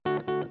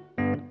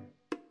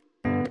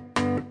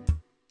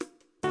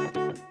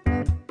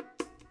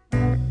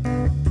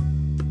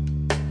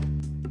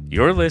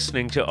You're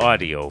listening to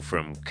audio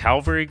from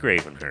Calvary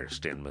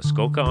Gravenhurst in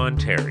Muskoka,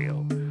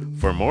 Ontario.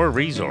 For more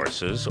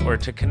resources or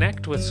to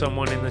connect with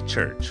someone in the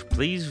church,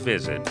 please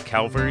visit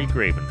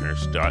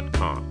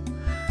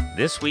calvarygravenhurst.com.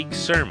 This week's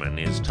sermon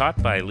is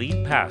taught by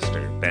lead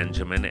pastor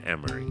Benjamin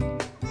Emery.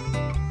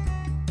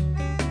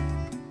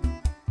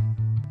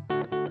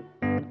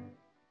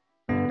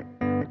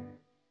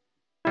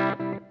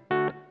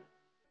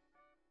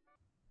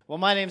 Well,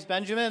 my name's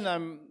Benjamin.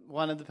 I'm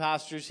one of the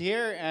pastors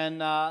here,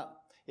 and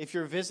if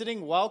you're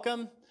visiting,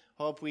 welcome.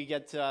 Hope we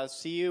get to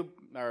see you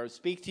or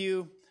speak to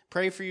you,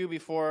 pray for you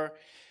before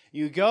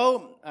you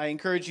go. I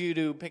encourage you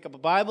to pick up a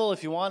Bible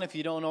if you want. If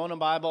you don't own a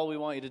Bible, we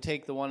want you to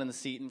take the one in the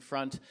seat in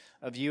front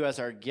of you as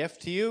our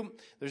gift to you.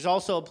 There's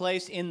also a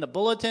place in the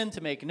bulletin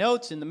to make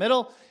notes in the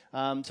middle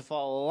to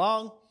follow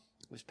along.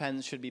 Those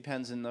pens should be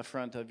pens in the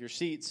front of your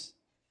seats.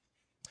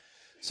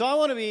 So I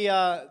want to be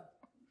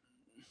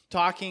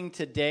talking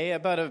today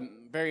about a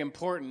very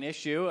important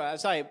issue.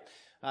 As I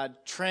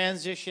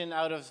transition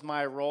out of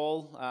my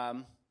role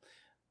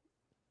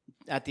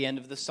at the end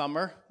of the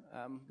summer,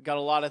 got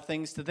a lot of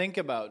things to think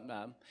about.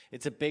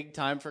 It's a big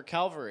time for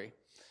Calvary.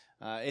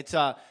 It's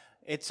a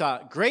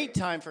great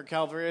time for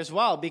Calvary as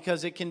well,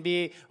 because it can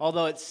be,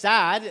 although it's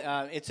sad,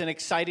 it's an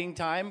exciting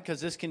time because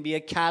this can be a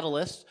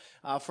catalyst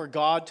for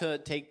God to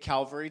take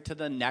Calvary to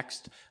the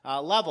next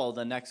level,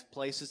 the next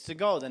places to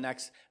go, the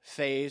next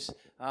phase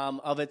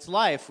of its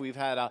life. We've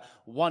had a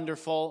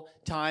wonderful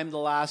time the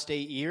last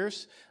 8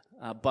 years,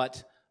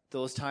 but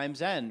those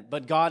times end.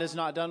 But God is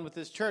not done with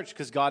His church,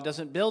 because God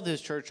doesn't build His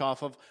church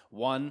off of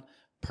one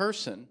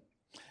person.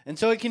 And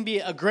so it can be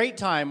a great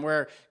time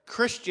where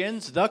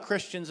Christians, the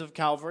Christians of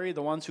Calvary,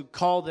 the ones who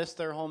call this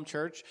their home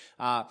church,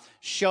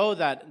 show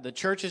that the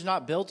church is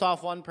not built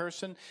off one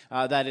person,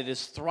 that it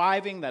is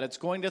thriving, that it's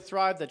going to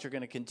thrive, that you're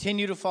going to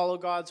continue to follow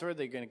God's word,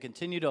 that you're going to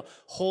continue to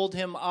hold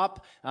Him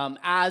up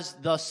as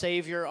the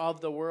Savior of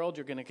the world.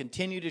 You're going to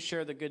continue to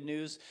share the good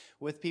news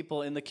with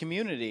people in the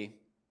community.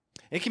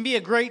 It can be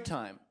a great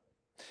time,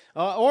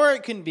 or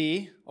it can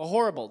be a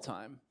horrible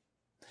time.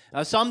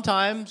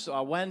 Sometimes,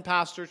 when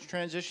pastors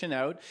transition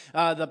out,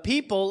 the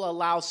people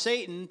allow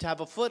Satan to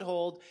have a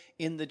foothold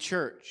in the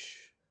church.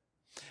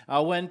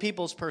 When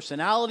people's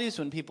personalities,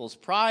 when people's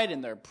pride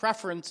and their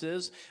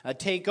preferences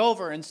take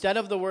over instead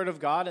of the Word of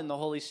God and the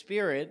Holy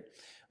Spirit,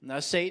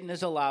 Satan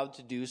is allowed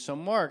to do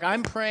some work.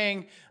 I'm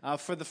praying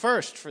for the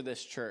first for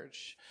this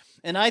church.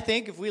 And I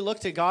think if we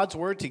look to God's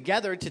Word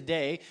together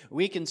today,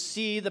 we can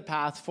see the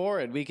path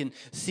forward. We can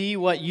see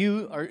what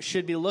you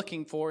should be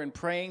looking for and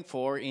praying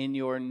for in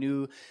your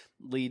new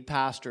lead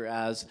pastor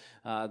as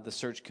the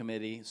search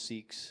committee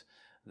seeks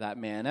that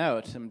man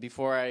out. And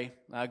before I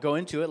go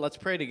into it, let's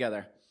pray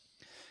together.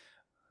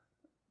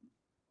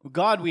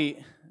 God,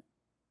 we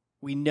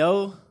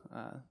know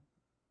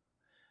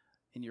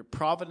in your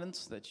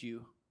providence that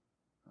you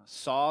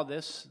saw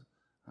this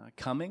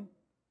coming,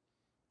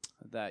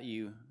 that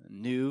you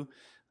knew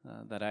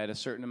that I had a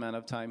certain amount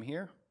of time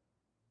here,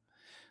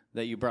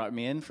 that you brought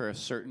me in for a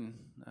certain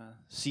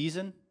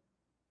season,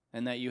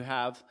 and that you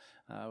have,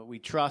 we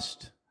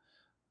trust,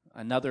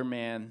 another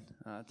man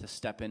to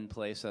step in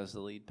place as the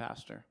lead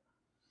pastor.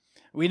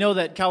 We know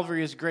that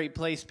Calvary is a great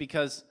place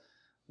because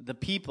the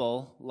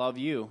people love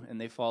you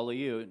and they follow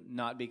you,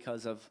 not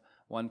because of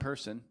one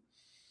person.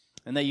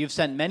 And that you've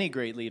sent many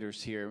great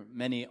leaders here,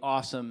 many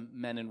awesome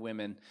men and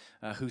women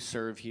who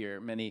serve here,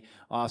 many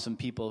awesome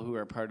people who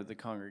are part of the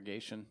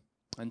congregation.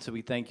 And so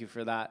we thank you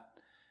for that.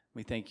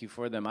 We thank you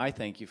for them. I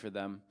thank you for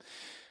them.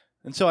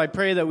 And so I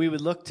pray that we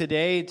would look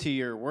today to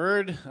your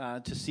word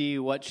to see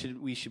what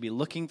we should be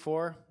looking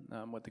for,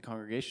 what the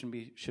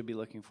congregation should be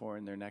looking for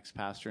in their next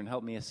pastor, and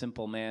help me, a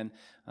simple man,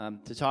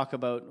 to talk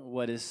about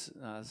what is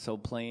so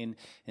plain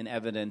and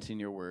evident in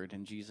your word.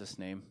 In Jesus'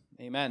 name,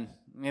 amen.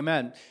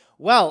 Amen.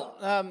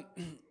 Well,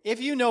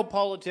 if you know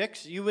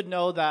politics, you would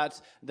know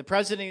that the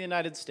President of the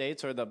United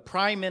States, or the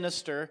Prime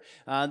Minister,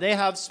 they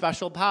have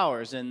special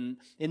powers. And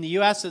in the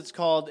U.S., it's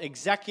called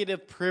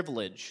executive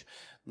privilege.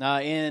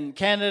 In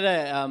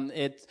Canada,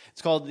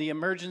 it's called the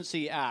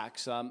Emergency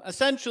Acts.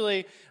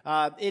 Essentially,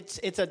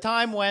 it's a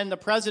time when the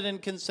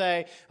president can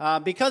say,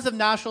 because of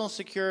national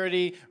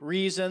security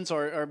reasons,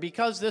 or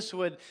because this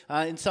would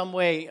in some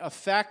way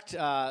affect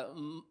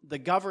the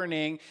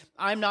governing,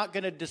 I'm not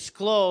going to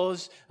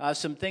disclose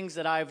some things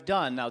that I've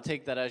done. Now,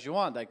 take that as you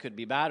want. That could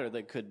be bad, or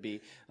that could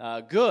be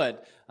good.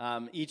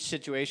 Each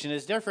situation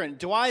is different.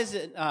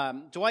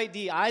 Dwight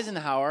D.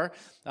 Eisenhower,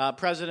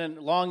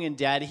 president long and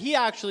dead, he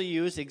actually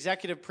used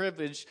executive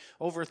privilege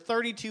over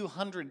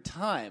 3,200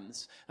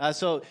 times.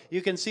 So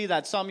you can see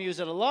that some use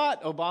it a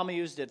lot. Obama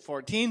used it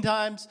 14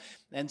 times,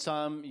 and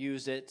some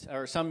use it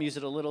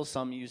a little,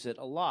 some use it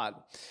a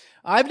lot.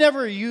 I've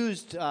never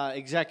used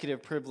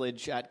executive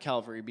privilege at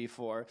Calvary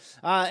before.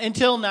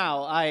 Until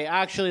now, I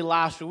actually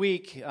last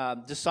week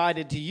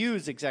decided to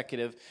use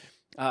executive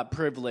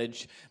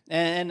privilege.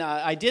 And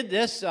I did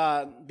this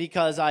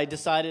because I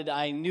decided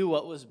I knew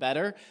what was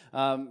better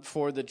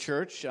for the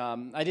church.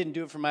 I didn't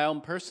do it for my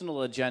own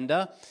personal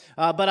agenda,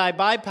 but I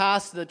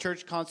bypassed the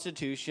church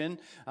constitution,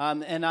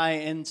 and I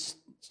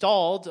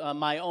installed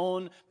my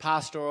own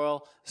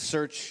pastoral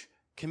search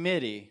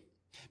committee.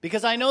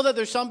 Because I know that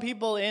there's some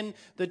people in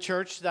the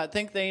church that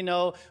think they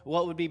know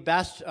what would be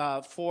best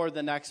for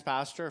the next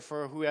pastor,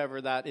 for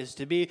whoever that is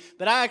to be.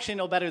 But I actually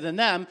know better than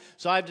them,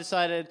 so I've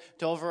decided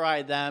to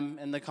override them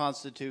and the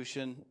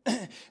Constitution.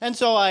 And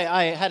so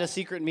I had a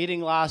secret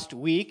meeting last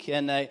week,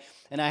 and I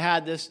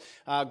had this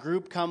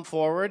group come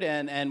forward,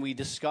 and we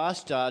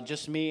discussed,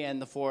 just me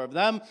and the four of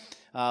them,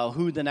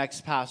 who the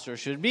next pastor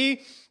should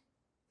be.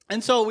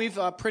 And so we've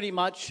pretty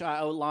much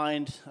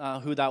outlined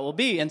who that will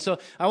be. And so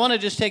I want to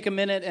just take a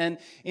minute and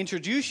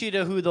introduce you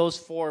to who those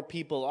four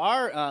people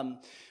are.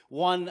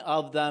 One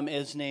of them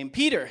is named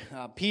Peter.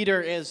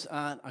 Peter is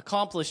an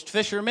accomplished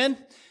fisherman.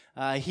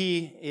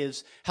 He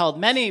is held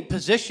many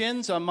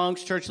positions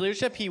amongst church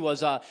leadership. He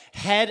was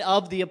head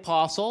of the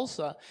apostles.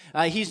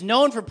 He's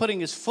known for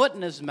putting his foot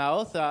in his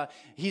mouth.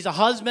 He's a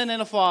husband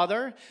and a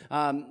father.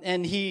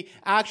 And he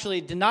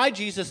actually denied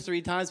Jesus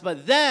 3 times.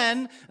 But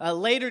then,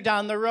 later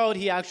down the road,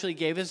 he actually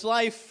gave his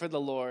life for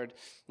the Lord.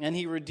 And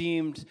he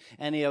redeemed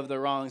any of the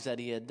wrongs that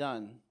he had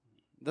done.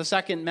 The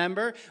second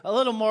member, a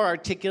little more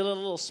articulate, a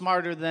little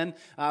smarter than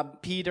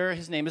Peter.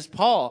 His name is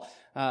Paul.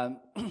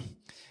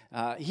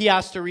 He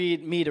asked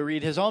me to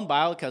read his own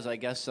bio because I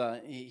guess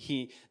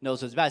he knows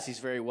his best. He's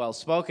very well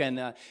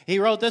spoken. He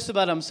wrote this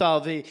about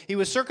himself. He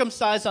was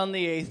circumcised on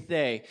the 8th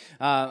day.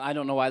 I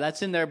don't know why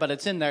that's in there, but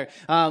it's in there.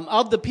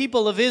 Of the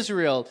people of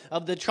Israel,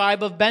 of the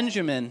tribe of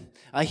Benjamin,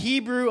 a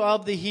Hebrew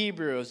of the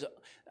Hebrews.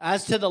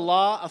 As to the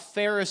law, a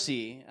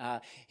Pharisee.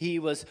 He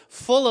was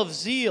full of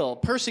zeal,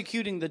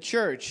 persecuting the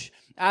church.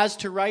 As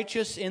to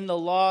righteous in the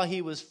law,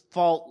 he was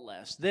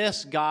faultless.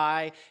 This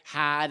guy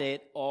had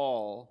it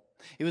all.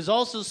 He was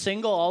also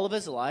single all of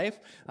his life.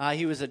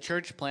 He was a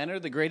church planter,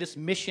 the greatest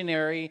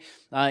missionary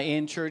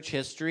in church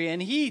history,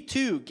 and he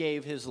too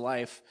gave his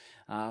life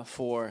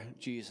for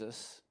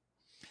Jesus.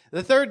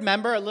 The third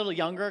member, a little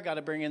younger, got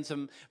to bring in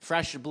some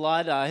fresh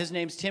blood. His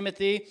name's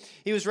Timothy.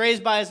 He was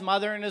raised by his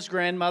mother and his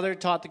grandmother,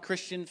 taught the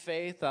Christian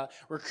faith,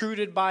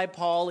 recruited by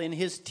Paul in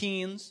his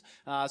teens.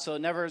 So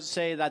never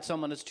say that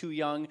someone is too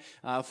young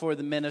for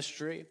the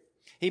ministry.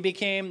 He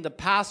became the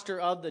pastor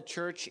of the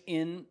church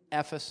in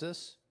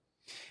Ephesus.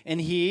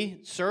 And he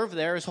served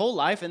there his whole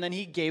life, and then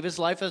he gave his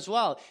life as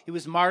well. He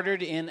was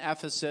martyred in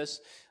Ephesus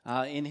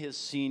in his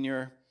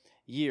senior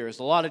years.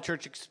 A lot of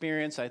church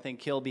experience. I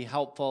think he'll be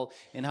helpful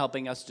in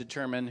helping us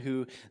determine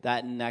who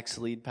that next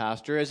lead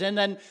pastor is. And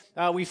then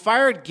we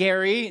fired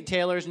Gary.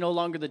 Taylor's no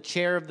longer the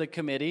chair of the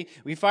committee.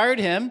 We fired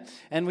him,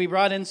 and we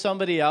brought in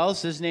somebody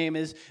else. His name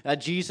is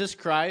Jesus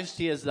Christ.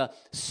 He is the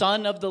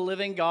Son of the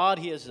living God.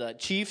 He is the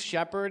chief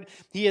shepherd.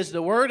 He is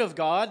the Word of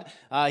God.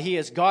 He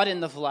is God in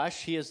the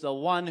flesh. He is the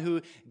one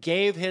who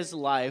gave his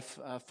life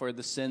for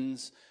the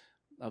sins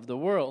of the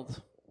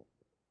world.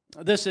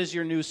 This is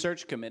your new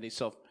search committee,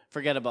 so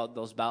forget about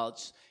those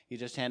ballots you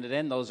just handed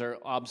in. Those are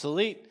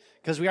obsolete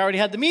because we already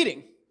had the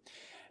meeting.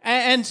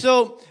 And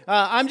so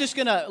I'm just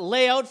going to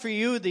lay out for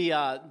you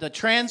the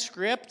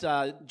transcript.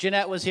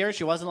 Jeanette was here.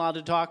 She wasn't allowed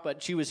to talk,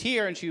 but she was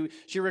here, and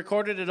she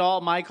recorded it all,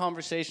 my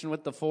conversation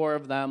with the four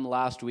of them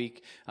last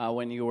week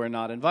when you were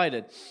not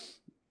invited.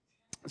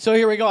 So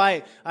here we go.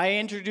 I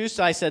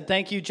said,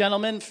 thank you,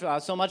 gentlemen,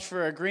 so much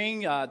for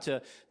agreeing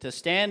to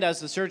stand as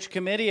the search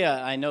committee.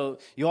 I know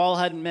you all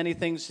had many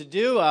things to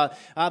do, but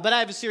I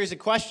have a series of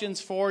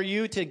questions for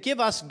you to give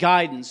us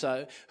guidance.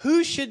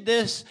 Who should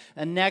this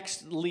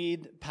next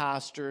lead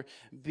pastor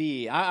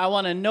be? I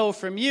want to know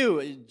from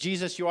you.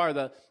 Jesus, you are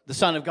the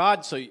Son of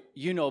God, so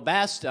you know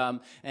best,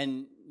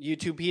 and you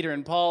two, Peter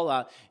and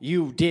Paul,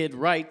 you did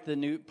write the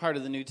new part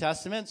of the New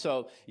Testament,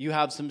 so you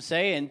have some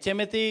say. And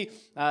Timothy,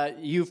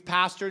 you've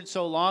pastored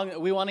so long,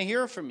 we want to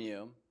hear from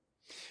you.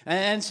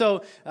 And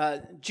so,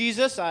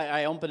 Jesus,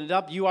 I open it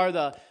up. You are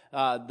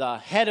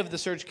the head of the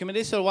search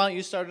committee, so why don't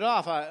you start it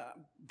off?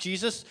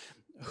 Jesus,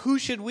 who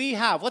should we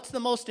have? What's the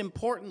most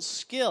important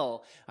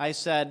skill, I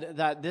said,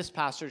 that this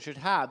pastor should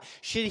have?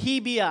 Should he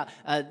be a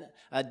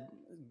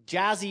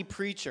jazzy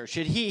preacher?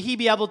 Should he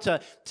be able to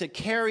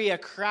carry a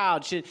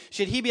crowd? Should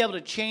he be able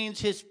to change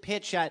his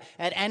pitch at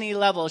any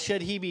level?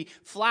 Should he be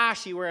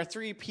flashy, wear a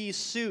 3-piece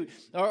suit?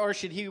 Or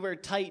should he wear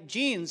tight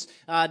jeans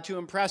to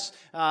impress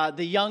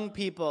the young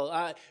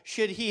people?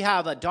 Should he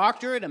have a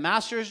doctorate, a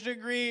master's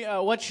degree?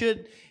 What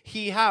should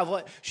he have?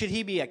 What should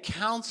he be? A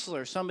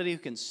counselor, somebody who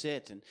can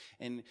sit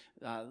and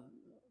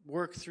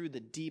work through the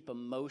deep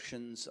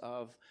emotions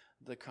of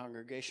the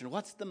congregation?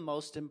 What's the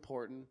most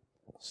important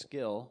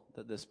skill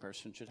that this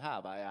person should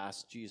have? I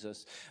asked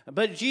Jesus.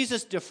 But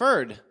Jesus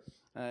deferred.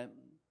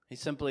 He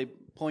simply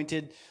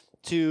pointed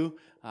to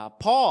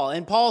Paul,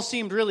 and Paul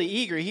seemed really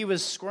eager. He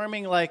was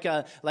squirming like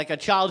a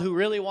child who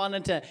really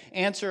wanted to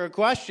answer a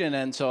question.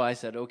 And so I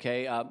said,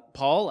 okay,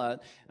 Paul,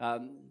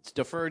 it's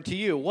deferred to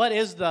you. What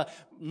is the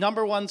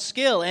number one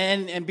skill?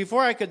 And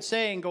before I could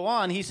say and go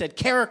on, he said,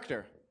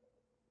 character.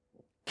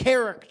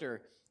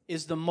 Character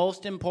is the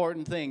most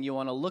important thing you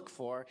want to look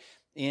for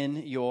in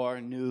your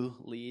new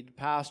lead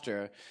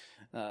pastor.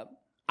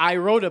 I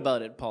wrote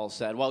about it, Paul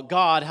said. Well,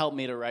 God helped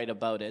me to write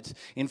about it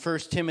in 1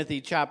 Timothy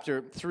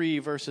chapter 3,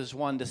 verses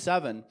 1 to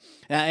 7,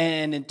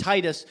 and in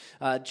Titus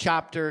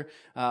chapter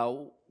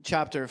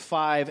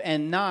 5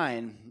 and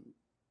 9.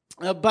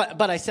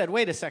 But I said,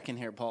 wait a second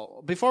here,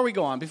 Paul. Before we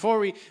go on, before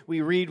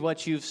we read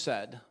what you've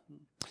said,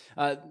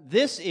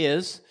 this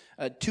is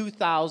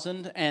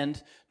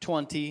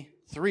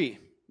 2023.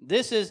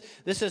 This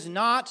is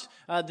not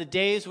the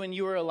days when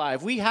you were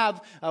alive. We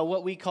have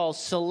what we call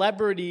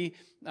celebrity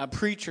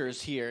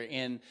preachers here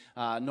in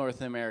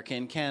North America,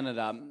 in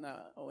Canada.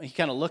 He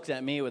kind of looked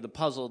at me with a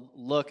puzzled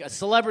look. A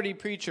celebrity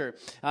preacher,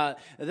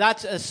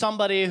 that's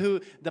somebody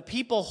who the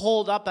people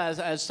hold up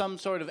as some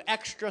sort of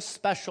extra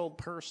special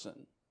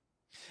person.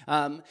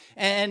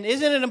 And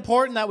isn't it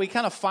important that we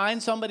kind of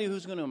find somebody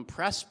who's going to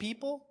impress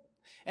people?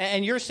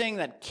 And you're saying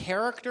that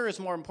character is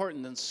more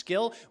important than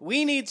skill.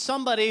 We need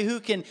somebody who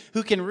can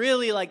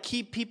really like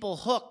keep people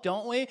hooked,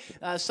 don't we?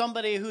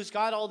 Somebody who's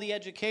got all the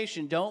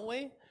education, don't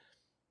we?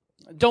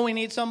 Don't we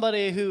need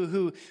somebody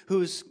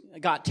who's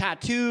got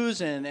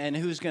tattoos and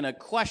who's going to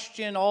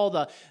question all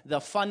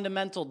the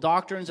fundamental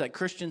doctrines that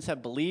Christians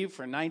have believed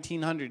for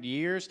 1900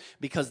 years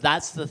because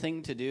that's the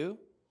thing to do?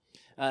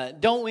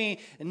 Don't we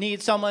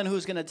need someone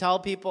who's going to tell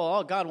people,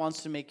 oh, God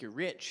wants to make you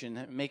rich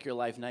and make your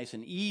life nice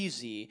and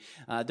easy?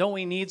 Don't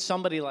we need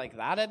somebody like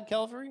that at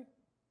Calvary?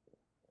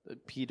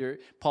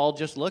 Paul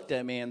just looked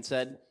at me and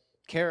said,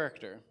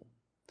 character.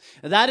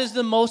 That is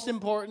the most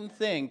important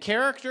thing.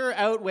 Character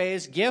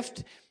outweighs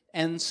gift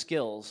and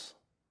skills.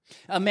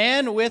 A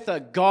man with a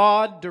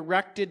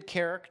God-directed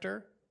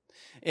character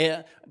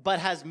but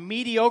has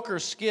mediocre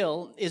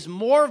skill is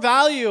more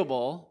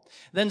valuable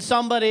than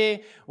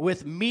somebody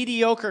with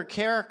mediocre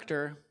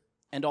character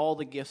and all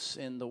the gifts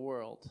in the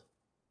world.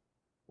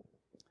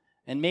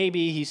 And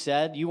maybe, he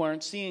said, you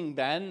aren't seeing,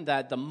 Ben,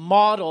 that the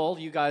model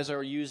you guys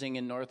are using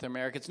in North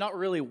America, it's not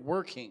really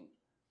working.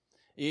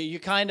 You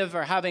kind of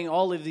are having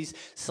all of these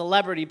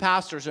celebrity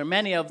pastors, or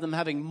many of them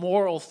having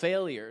moral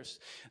failures.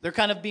 They're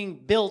kind of being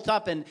built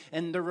up, and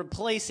they're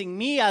replacing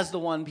me as the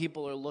one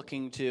people are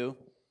looking to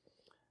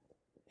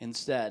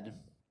instead.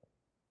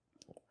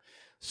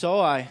 So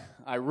I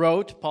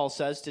wrote, Paul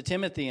says, to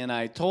Timothy, and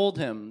I told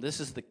him, this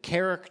is the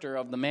character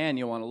of the man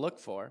you want to look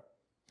for.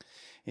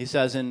 He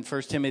says in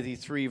 1 Timothy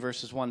 3,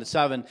 verses 1 to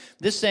 7,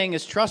 this saying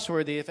is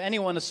trustworthy. If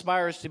anyone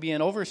aspires to be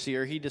an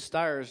overseer, he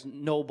desires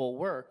noble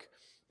work.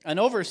 An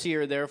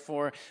overseer,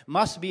 therefore,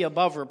 must be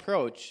above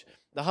reproach,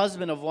 the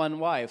husband of one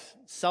wife,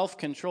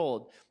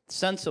 self-controlled,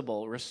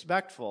 sensible,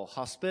 respectful,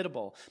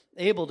 hospitable,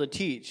 able to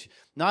teach,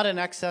 not an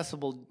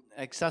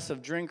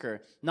excessive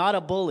drinker, not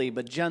a bully,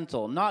 but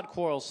gentle, not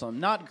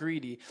quarrelsome, not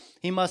greedy.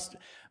 He must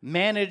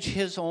manage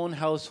his own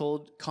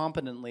household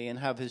competently and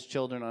have his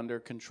children under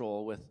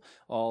control with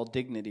all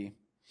dignity.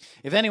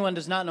 If anyone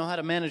does not know how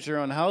to manage their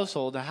own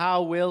household,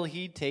 how will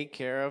he take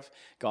care of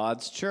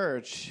God's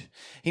church?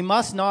 He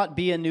must not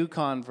be a new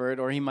convert,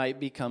 or he might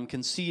become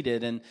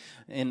conceited and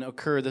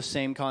incur the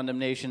same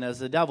condemnation as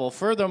the devil.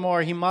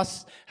 Furthermore, he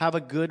must have a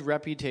good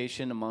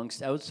reputation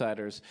amongst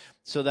outsiders,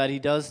 so that he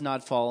does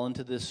not fall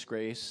into the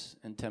disgrace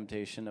and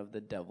temptation of the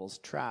devil's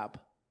trap.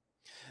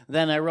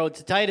 Then I wrote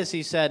to Titus,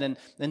 he said,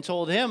 and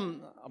told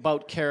him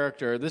about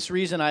character. This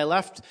reason I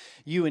left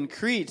you in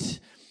Crete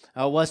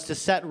was to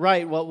set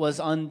right what was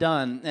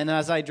undone. And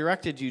as I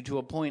directed you to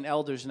appoint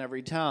elders in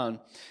every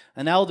town,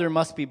 an elder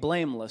must be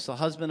blameless, a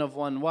husband of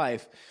one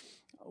wife,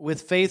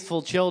 with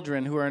faithful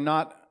children who are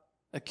not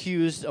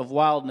accused of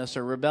wildness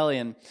or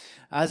rebellion.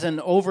 As an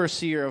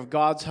overseer of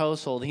God's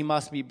household, he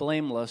must be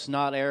blameless,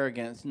 not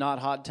arrogant, not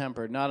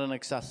hot-tempered, not an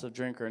excessive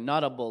drinker,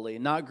 not a bully,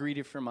 not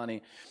greedy for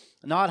money,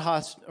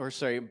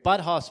 but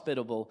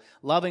hospitable,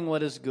 loving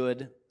what is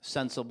good,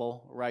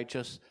 sensible,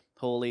 righteous,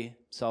 holy,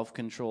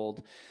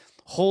 self-controlled,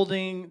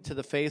 holding to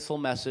the faithful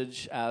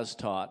message as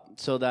taught,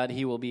 so that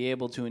he will be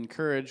able to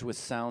encourage with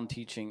sound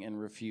teaching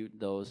and refute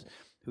those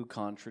who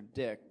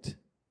contradict.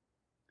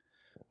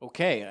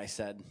 Okay, I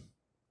said.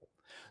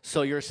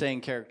 So you're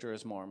saying character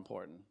is more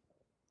important?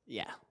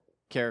 Yeah,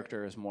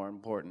 character is more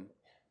important.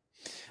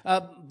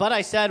 But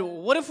I said,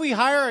 what if we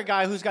hire a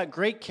guy who's got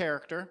great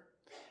character?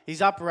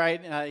 He's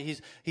upright.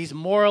 He's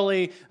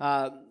morally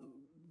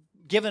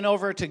given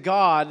over to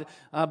God,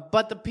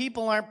 but the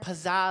people aren't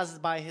pizzazzed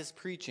by his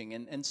preaching,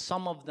 and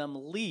some of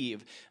them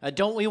leave.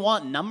 Don't we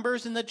want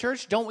numbers in the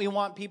church? Don't we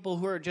want people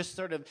who are just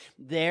sort of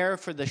there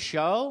for the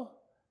show?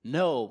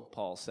 No,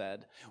 Paul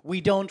said.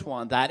 We don't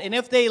want that. And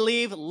if they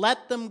leave,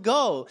 let them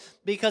go,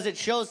 because it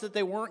shows that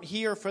they weren't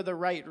here for the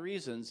right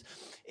reasons.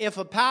 If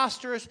a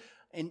pastor's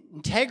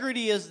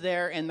integrity is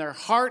there, and their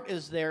heart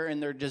is there,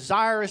 and their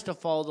desire is to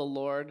follow the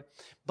Lord,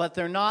 but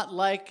they're not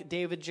like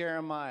David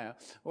Jeremiah,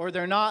 or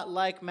they're not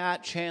like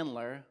Matt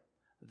Chandler,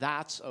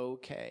 that's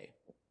okay.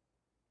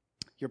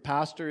 Your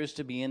pastor is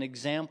to be an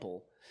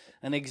example,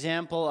 an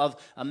example of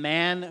a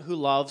man who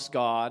loves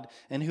God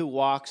and who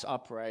walks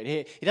upright.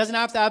 He doesn't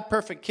have to have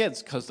perfect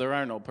kids, because there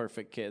are no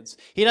perfect kids.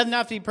 He doesn't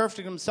have to be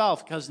perfect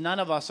himself, because none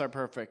of us are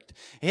perfect.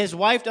 His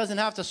wife doesn't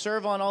have to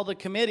serve on all the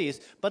committees.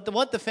 But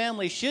what the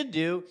family should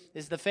do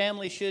is the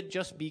family should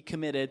just be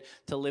committed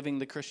to living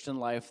the Christian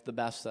life the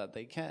best that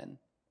they can.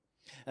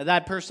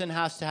 That person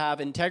has to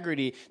have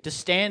integrity to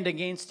stand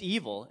against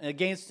evil,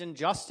 against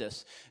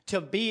injustice,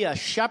 to be a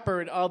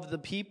shepherd of the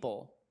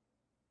people.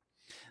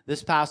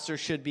 This pastor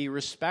should be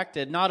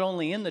respected, not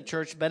only in the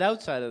church, but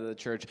outside of the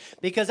church.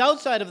 Because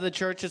outside of the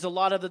church is a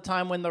lot of the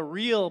time when the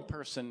real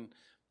person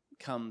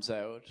comes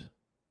out.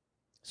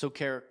 So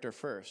character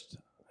first,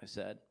 I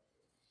said.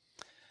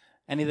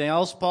 Anything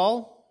else,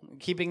 Paul?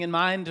 Keeping in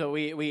mind,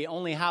 we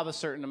only have a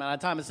certain amount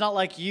of time. It's not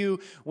like you,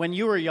 when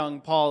you were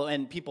young, Paul,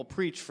 and people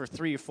preach for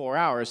 3 or 4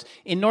 hours.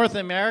 In North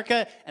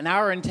America, an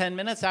hour and 10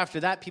 minutes. After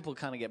that, people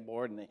kind of get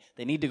bored, and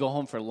they need to go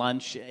home for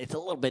lunch. It's a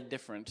little bit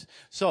different.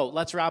 So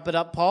let's wrap it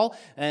up, Paul.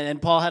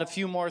 And Paul had a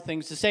few more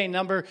things to say.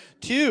 Number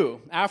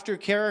 2, after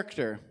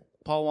character,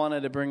 Paul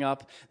wanted to bring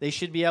up, they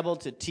should be able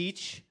to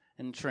teach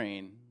and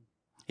train.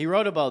 He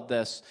wrote about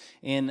this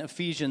in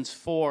Ephesians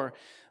 4,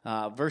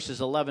 verses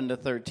 11 to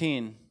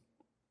 13.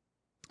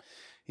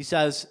 He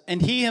says,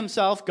 "And he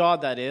himself,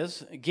 God that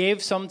is,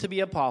 gave some to be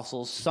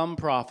apostles, some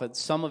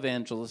prophets, some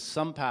evangelists,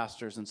 some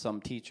pastors, and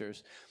some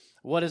teachers."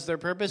 What is their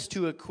purpose?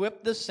 To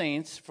equip the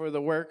saints for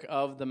the work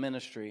of the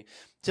ministry,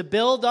 to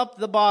build up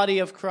the body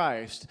of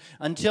Christ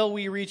until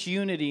we reach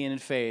unity in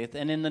faith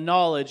and in the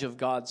knowledge of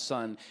God's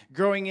Son,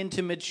 growing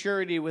into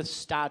maturity with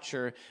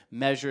stature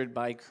measured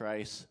by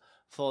Christ's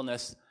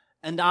fullness.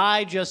 And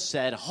I just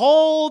said,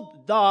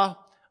 hold the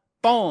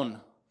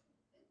phone.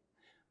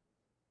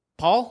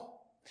 Paul?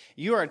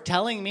 You are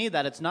telling me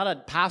that it's not a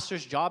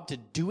pastor's job to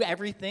do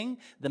everything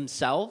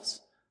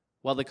themselves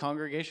while the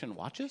congregation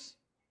watches?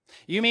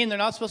 You mean they're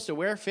not supposed to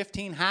wear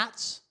 15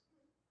 hats?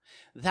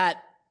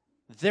 That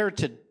they're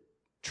to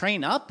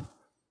train up,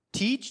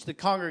 teach the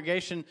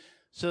congregation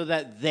so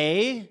that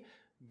they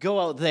go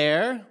out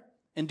there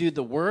and do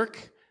the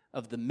work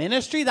of the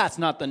ministry? That's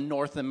not the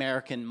North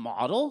American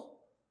model.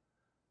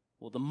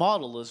 Well, the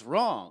model is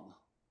wrong,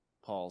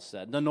 Paul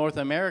said, the North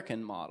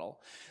American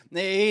model.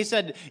 He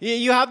said,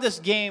 you have this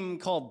game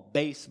called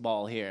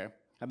baseball here.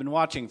 I've been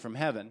watching from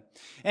heaven.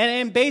 And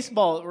in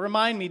baseball,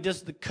 remind me,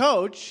 does the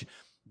coach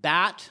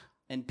bat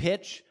and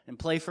pitch and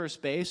play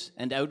first base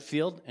and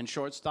outfield and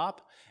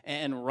shortstop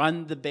and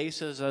run the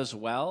bases as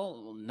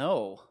well?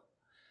 No.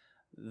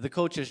 The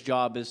coach's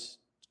job is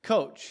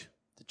coach,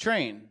 to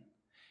train.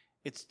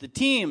 It's the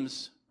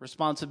team's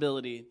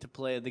responsibility to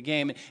play the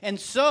game. And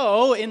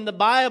so, in the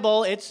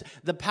Bible, it's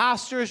the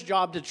pastor's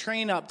job to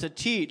train up, to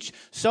teach,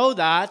 so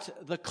that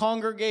the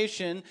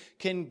congregation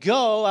can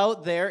go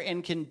out there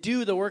and can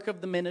do the work of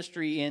the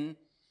ministry in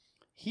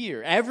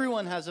here.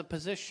 Everyone has a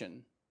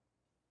position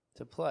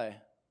to play.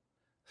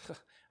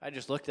 I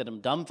just looked at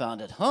him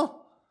dumbfounded. Huh?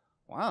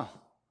 Wow.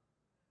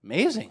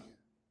 Amazing.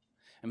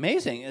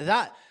 Amazing.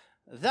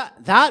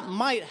 That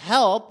might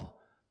help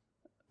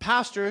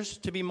pastors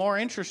to be more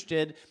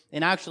interested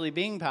in actually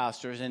being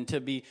pastors and to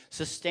be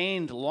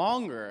sustained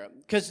longer.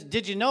 Because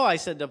did you know, I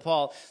said to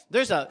Paul,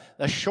 there's a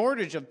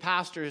shortage of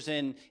pastors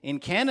in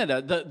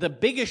Canada, the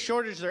biggest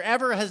shortage there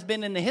ever has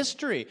been in the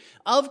history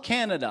of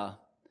Canada.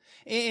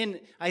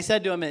 I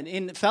said to him,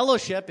 in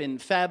fellowship, in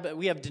Feb,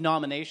 we have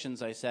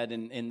denominations, I said,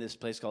 in this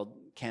place called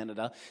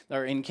Canada,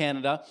 or in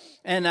Canada,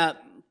 and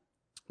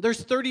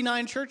there's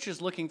 39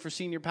 churches looking for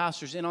senior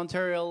pastors in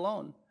Ontario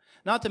alone.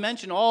 Not to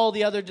mention all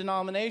the other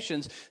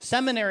denominations.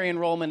 Seminary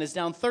enrollment is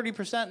down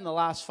 30% in the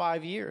last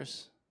 5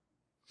 years.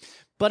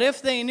 But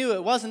if they knew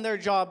it wasn't their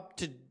job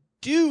to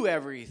do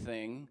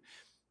everything,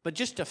 but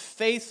just to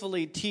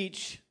faithfully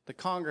teach the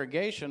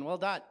congregation, well,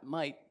 that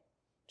might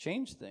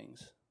change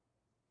things.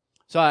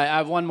 So I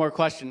have one more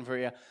question for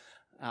you,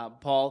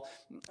 Paul.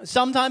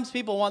 Sometimes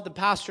people want the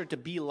pastor to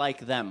be like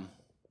them.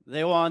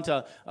 They want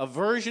a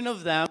version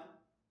of them.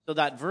 So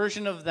that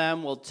version of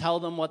them will tell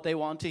them what they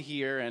want to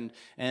hear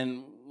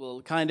and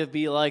will kind of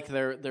be like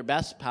their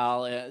best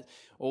pal.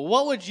 Well,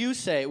 what would you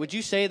say? Would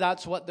you say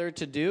that's what they're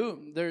to do?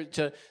 They're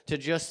to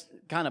just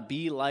kind of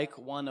be like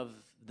one of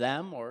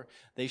them, or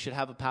they should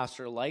have a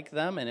pastor like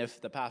them, and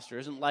if the pastor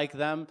isn't like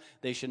them,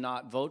 they should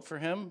not vote for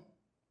him?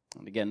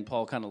 And again,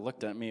 Paul kind of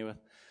looked at me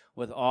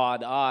with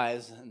odd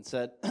eyes and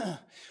said,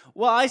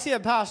 well, I see a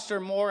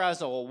pastor more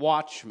as a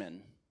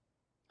watchman.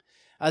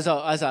 As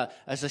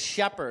a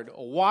shepherd,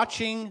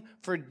 watching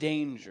for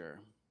danger.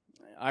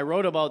 I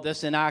wrote about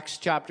this in Acts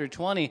chapter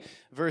 20,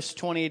 verse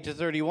 28 to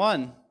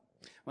 31,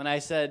 when I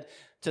said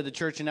to the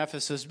church in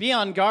Ephesus, "Be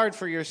on guard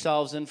for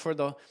yourselves and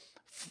for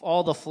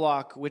all the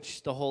flock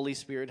which the Holy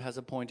Spirit has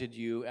appointed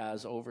you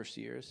as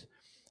overseers,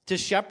 to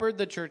shepherd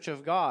the church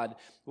of God,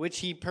 which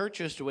he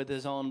purchased with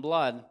his own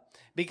blood.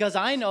 Because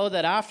I know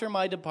that after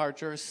my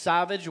departure,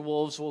 savage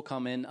wolves will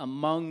come in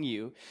among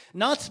you,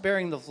 not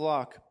sparing the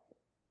flock.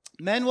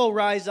 Men will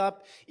rise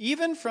up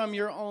even from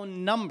your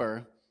own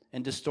number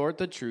and distort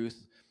the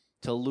truth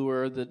to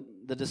lure the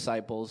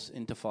disciples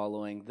into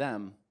following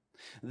them.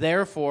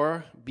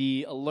 Therefore,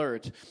 be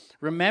alert,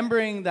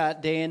 remembering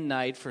that day and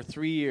night for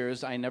 3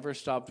 years I never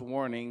stopped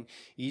warning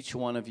each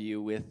one of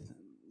you with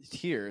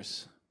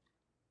tears.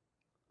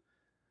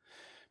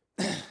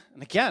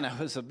 And again, I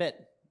was a bit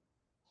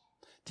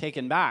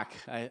taken back.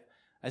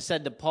 I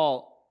said to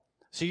Paul,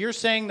 so you're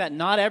saying that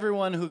not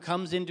everyone who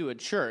comes into a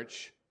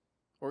church,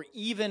 or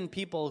even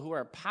people who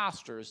are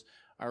pastors,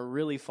 are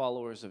really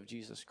followers of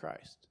Jesus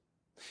Christ?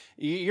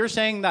 You're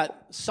saying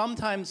that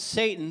sometimes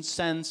Satan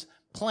sends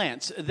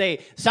plants. They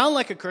sound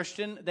like a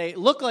Christian. They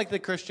look like the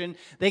Christian.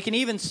 They can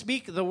even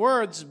speak the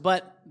words,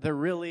 but they're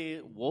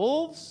really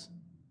wolves?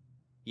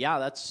 Yeah,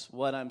 that's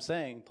what I'm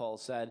saying, Paul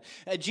said.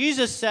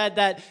 Jesus said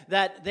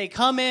that they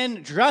come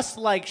in dressed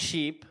like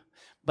sheep,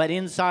 but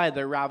inside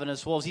they're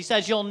ravenous wolves. He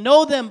says you'll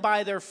know them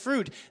by their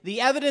fruit,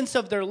 the evidence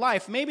of their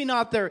life. Maybe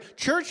not their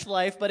church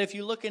life, but if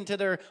you look into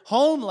their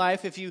home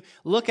life, if you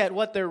look at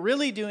what they're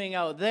really doing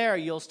out there,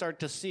 you'll start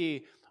to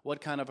see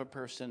what kind of a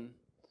person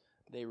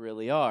they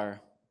really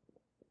are.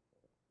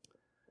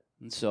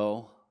 And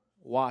so,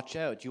 watch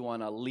out. You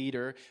want a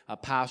leader, a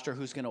pastor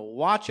who's going to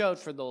watch out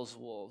for those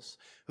wolves,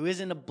 who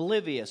isn't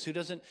oblivious, who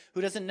doesn't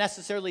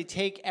necessarily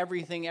take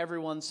everything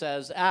everyone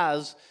says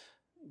as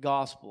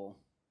gospel,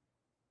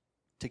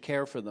 to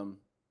care for them,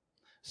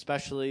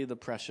 especially the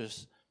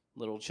precious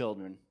little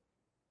children.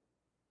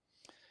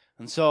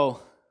 And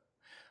so,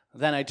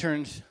 then I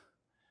turned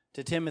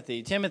to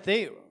Timothy.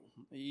 Timothy,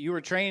 you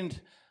were trained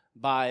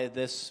by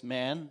this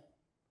man.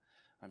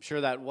 I'm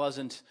sure that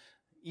wasn't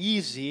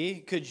easy.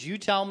 Could you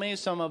tell me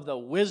some of the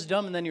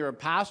wisdom? And then you're a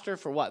pastor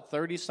for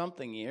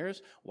 30-something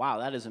years? Wow,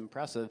 that is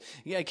impressive.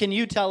 Yeah, can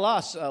you tell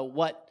us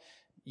what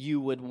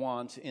you would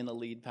want in a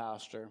lead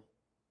pastor?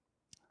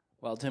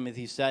 Well,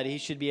 Timothy said he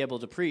should be able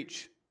to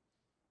preach.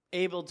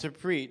 Able to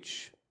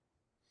preach.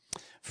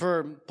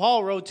 For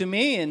Paul wrote to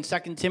me in 2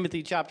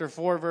 Timothy chapter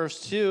 4, verse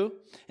 2,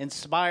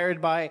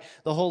 inspired by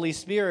the Holy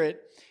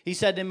Spirit, he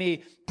said to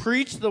me,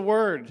 preach the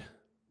word,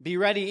 be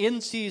ready in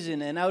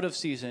season and out of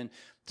season,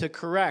 to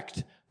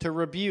correct, to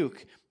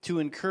rebuke, to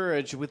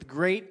encourage with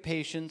great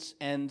patience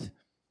and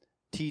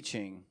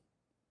teaching.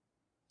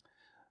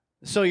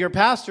 So your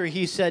pastor,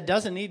 he said,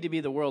 doesn't need to be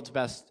the world's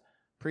best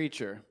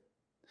preacher.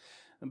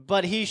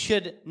 But he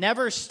should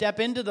never step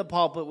into the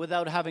pulpit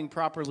without having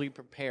properly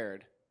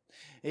prepared.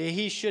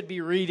 He should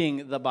be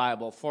reading the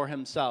Bible for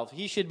himself.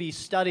 He should be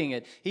studying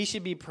it. He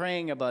should be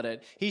praying about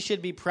it. He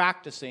should be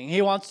practicing.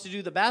 He wants to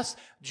do the best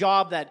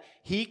job that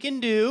he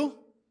can do,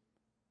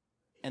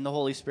 and the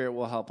Holy Spirit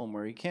will help him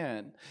where he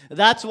can.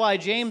 That's why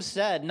James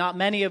said, not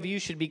many of you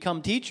should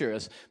become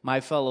teachers, my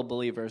fellow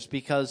believers,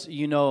 because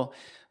you know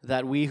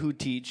that we who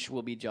teach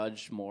will be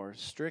judged more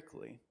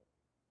strictly.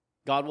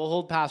 God will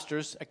hold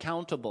pastors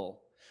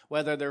accountable,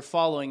 whether they're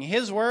following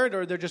his word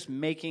or they're just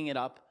making it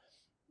up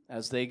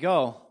as they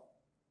go.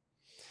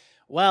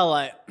 Well,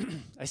 I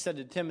said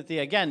to Timothy,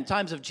 again,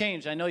 times have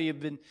changed. I know you've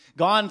been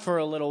gone for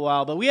a little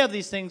while, but we have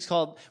this thing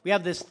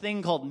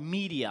called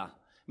media.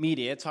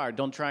 Media, it's hard.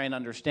 Don't try and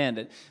understand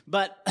it.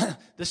 But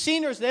the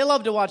seniors, they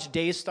love to watch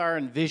Daystar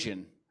and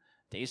Vision.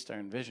 Daystar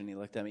and Vision, he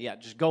looked at me. Yeah,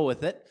 just go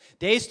with it.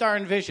 Daystar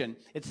and Vision.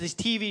 It's these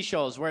TV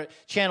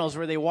channels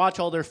where they watch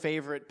all their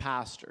favorite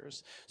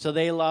pastors. So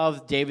they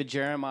love David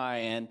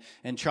Jeremiah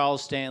and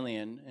Charles Stanley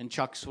and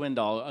Chuck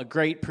Swindoll,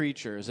 great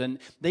preachers. And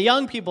the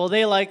young people,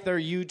 they like their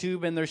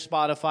YouTube and their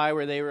Spotify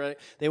where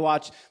they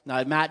watch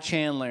Matt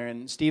Chandler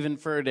and Stephen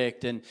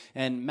Furtick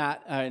and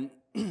Matt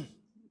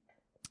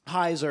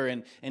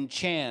Heiser and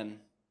Chan.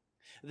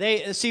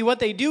 They see what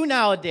they do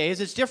nowadays.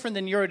 It's different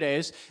than your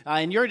days.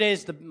 In your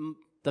days,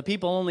 the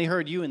people only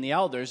heard you and the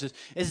elders,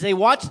 is they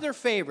watch their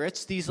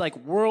favorites, these like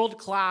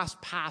world-class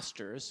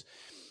pastors,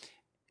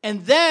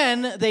 and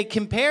then they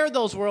compare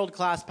those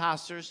world-class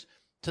pastors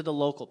to the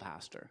local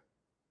pastor.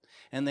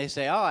 And they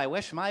say, oh, I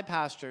wish my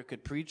pastor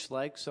could preach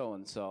like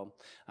so-and-so.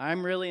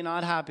 I'm really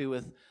not happy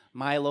with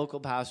my local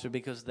pastor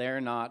because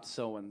they're not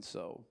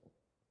so-and-so.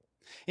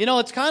 You know,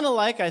 it's kind of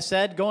like I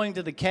said, going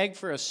to the keg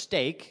for a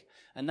steak,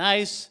 a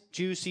nice,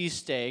 juicy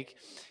steak,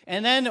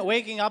 and then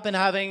waking up and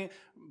having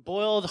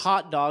boiled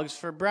hot dogs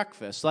for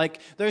breakfast. Like,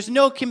 there's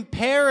no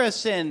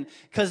comparison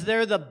because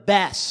they're the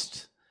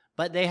best,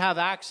 but they have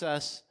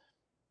access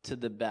to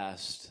the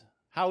best.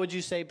 How would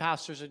you say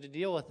pastors are to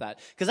deal with that?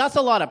 Because that's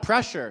a lot of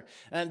pressure.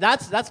 And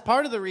that's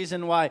part of the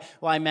reason why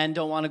men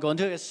don't want to go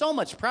into it. It's so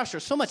much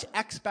pressure, so much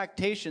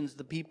expectations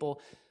the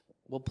people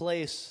will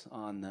place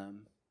on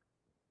them.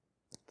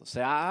 They'll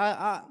say,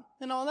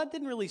 that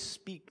didn't really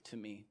speak to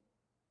me.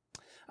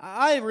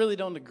 I really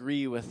don't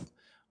agree with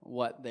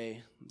what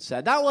they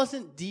said. That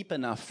wasn't deep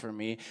enough for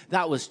me.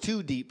 That was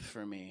too deep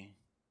for me.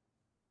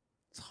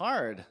 It's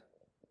hard.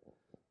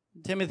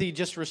 Timothy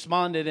just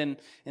responded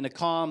in a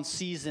calm,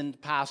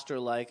 seasoned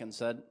pastor-like and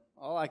said,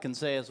 all I can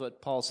say is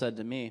what Paul said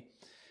to me,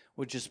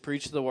 which is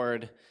preach the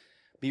word,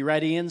 be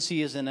ready in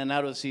season and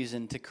out of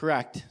season to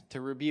correct,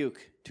 to rebuke,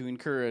 to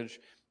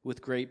encourage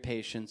with great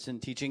patience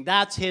and teaching.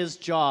 That's his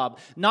job.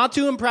 Not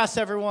to impress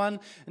everyone,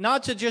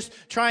 not to just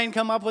try and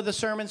come up with a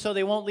sermon so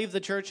they won't leave the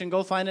church and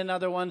go find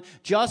another one,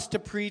 just to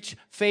preach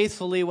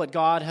faithfully what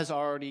God has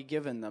already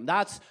given them.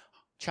 That's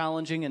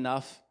challenging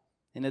enough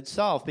in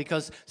itself,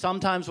 because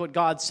sometimes what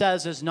God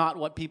says is not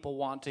what people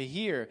want to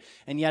hear,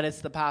 and yet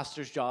it's the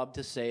pastor's job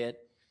to say it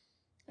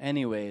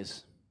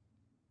anyways.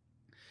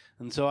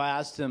 And so I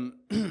asked him,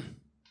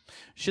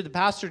 should the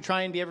pastor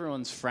try and be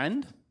everyone's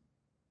friend?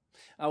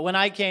 When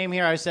I came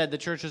here, I said the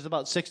church was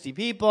about 60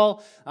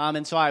 people,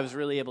 and so I was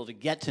really able to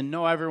get to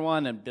know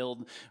everyone and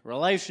build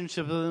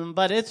relationships with them,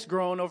 but it's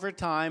grown over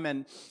time,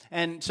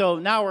 and so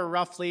now we're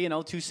roughly,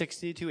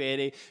 260,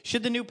 280.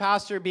 Should the new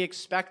pastor be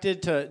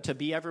expected to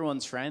be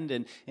everyone's friend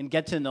and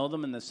get to know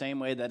them in the same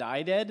way that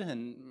I did?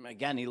 And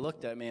again, he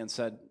looked at me and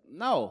said,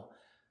 no.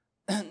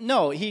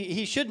 No,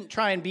 he shouldn't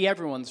try and be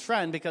everyone's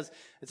friend, because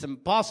it's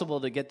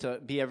impossible to get to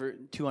be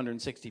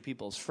 260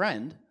 people's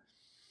friend.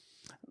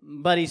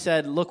 But he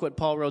said, look what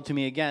Paul wrote to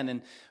me again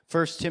in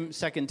 2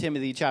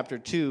 Timothy chapter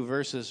 2,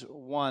 verses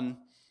 1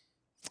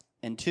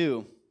 and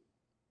 2.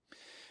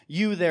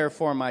 You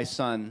therefore, my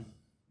son,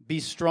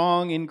 be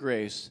strong in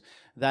grace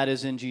that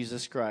is in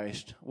Jesus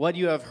Christ. What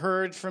you have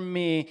heard from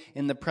me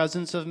in the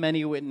presence of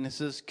many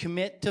witnesses,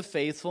 commit to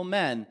faithful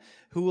men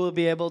who will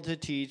be able to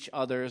teach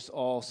others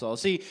also.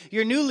 See,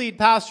 your new lead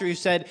pastor who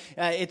said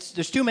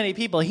there's too many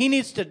people, he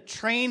needs to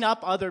train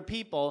up other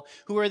people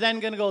who are then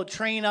going to go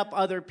train up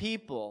other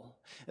people.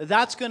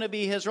 That's going to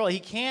be his role. He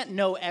can't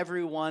know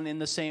everyone in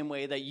the same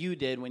way that you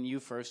did when you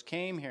first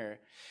came here.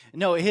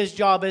 No, his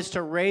job is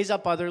to raise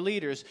up other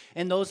leaders,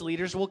 and those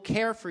leaders will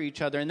care for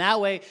each other. And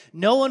that way,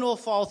 no one will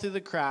fall through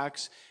the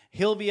cracks.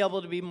 He'll be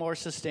able to be more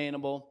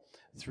sustainable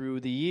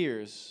through the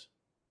years.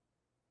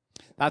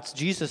 That's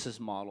Jesus'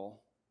 model.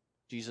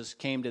 Jesus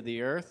came to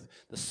the earth,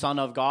 the Son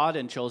of God,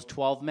 and chose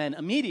 12 men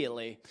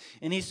immediately.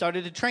 And he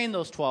started to train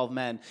those 12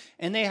 men.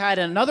 And they had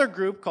another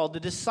group called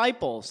the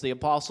disciples. The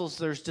apostles,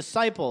 there's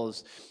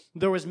disciples.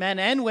 There was men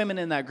and women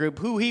in that group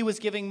who he was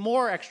giving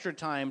more extra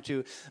time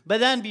to. But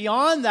then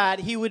beyond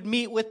that, he would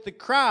meet with the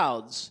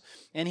crowds.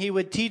 And he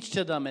would teach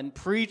to them and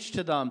preach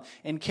to them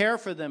and care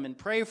for them and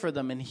pray for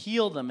them and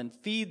heal them and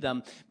feed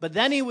them. But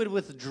then he would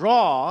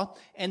withdraw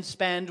and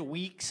spend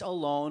weeks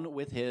alone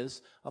with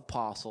his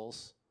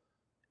apostles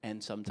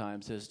and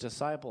sometimes his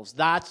disciples.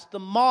 That's the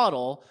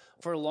model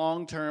for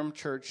long-term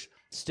church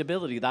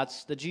stability.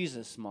 That's the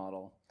Jesus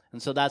model.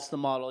 And so that's the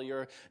model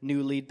your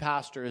new lead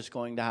pastor is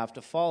going to have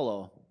to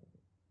follow.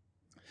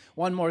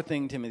 One more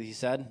thing, Timothy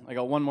said. I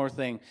got one more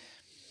thing.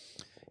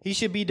 He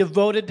should be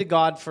devoted to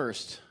God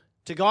first.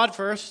 To God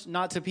first,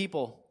 not to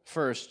people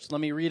first. Let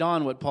me read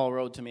on what Paul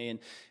wrote to me in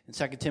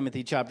 2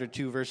 Timothy chapter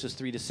 2, verses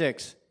 3 to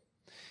 6.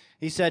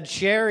 He said,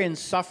 share in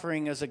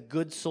suffering as a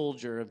good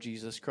soldier of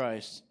Jesus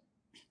Christ.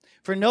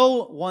 For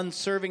no one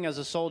serving as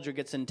a soldier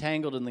gets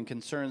entangled in the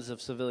concerns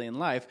of civilian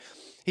life.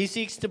 He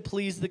seeks to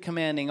please the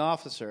commanding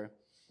officer.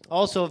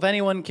 Also, if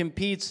anyone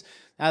competes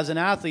as an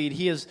athlete,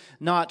 he is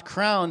not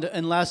crowned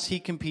unless he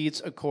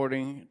competes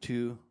according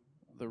to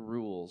the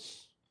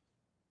rules.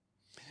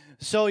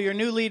 So your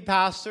new lead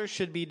pastor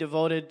should be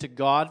devoted to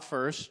God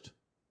first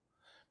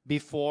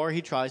before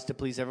he tries to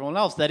please everyone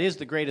else. That is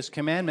the greatest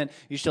commandment.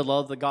 You shall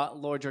love the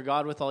Lord your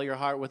God with all your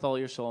heart, with all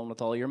your soul, and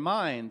with all your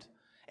mind.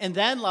 And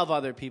then love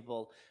other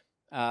people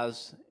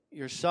as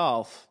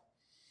yourself.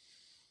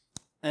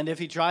 And if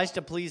he tries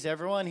to please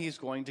everyone, he's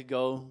going to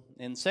go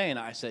insane.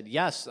 I said,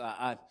 yes,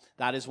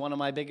 that is one of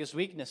my biggest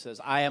weaknesses.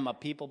 I am a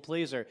people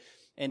pleaser,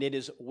 and it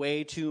is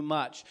way too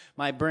much.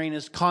 My brain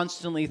is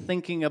constantly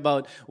thinking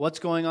about what's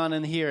going on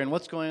in here, and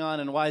what's going on,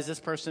 and why is this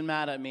person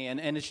mad at me,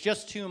 and it's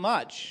just too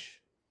much.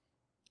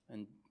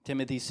 And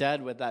Timothy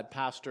said with that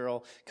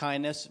pastoral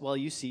kindness, well,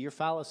 you see your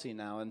fallacy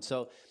now. And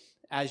so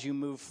as you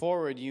move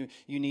forward, you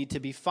need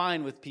to be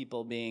fine with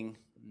people being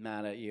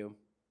mad at you.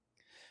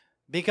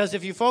 Because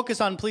if you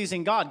focus on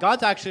pleasing God,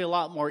 God's actually a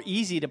lot more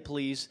easy to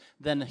please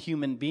than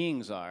human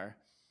beings are.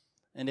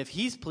 And if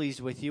he's pleased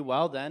with you,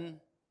 well, then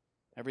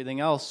everything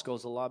else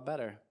goes a lot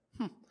better.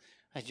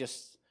 I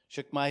just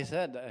shook my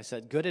head. I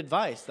said, good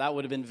advice. That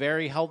would have been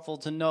very helpful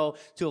to know,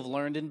 to have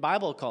learned in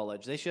Bible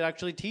college. They should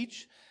actually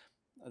teach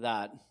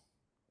that.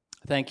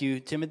 Thank you,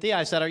 Timothy.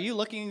 I said, are you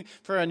looking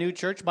for a new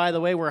church? By the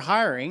way, we're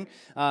hiring.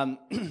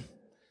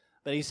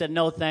 But he said,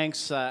 no,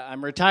 thanks.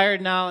 I'm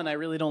retired now, and I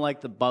really don't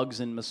like the bugs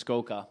in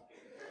Muskoka.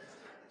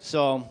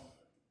 So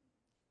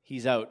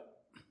he's out.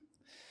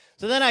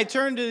 So then I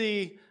turned to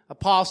the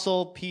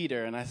Apostle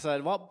Peter, and I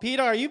said, well,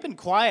 Peter, you've been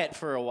quiet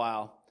for a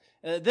while.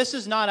 This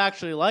is not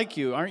actually like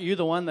you. Aren't you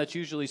the one that's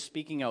usually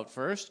speaking out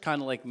first,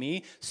 kind of like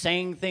me,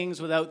 saying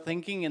things without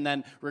thinking and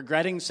then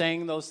regretting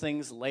saying those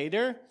things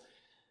later?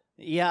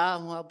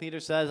 Yeah, well, Peter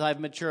says, I've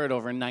matured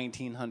over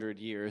 1,900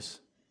 years.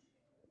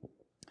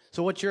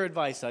 So what's your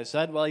advice? I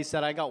said. Well, he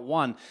said, I got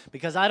one,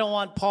 because I don't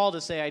want Paul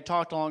to say I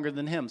talked longer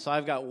than him, so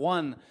I've got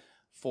one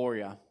for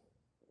you.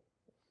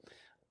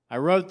 I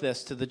wrote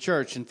this to the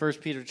church in 1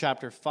 Peter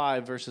chapter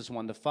 5, verses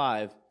 1 to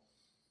 5.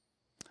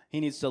 He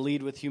needs to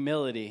lead with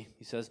humility.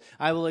 He says,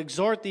 I will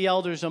exhort the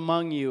elders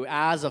among you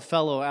as a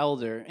fellow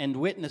elder and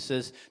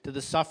witnesses to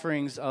the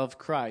sufferings of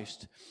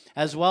Christ,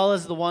 as well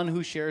as the one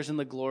who shares in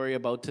the glory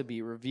about to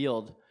be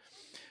revealed.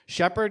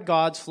 Shepherd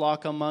God's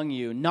flock among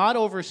you, not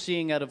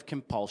overseeing out of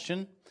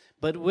compulsion,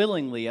 but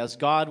willingly, as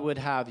God would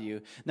have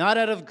you, not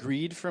out of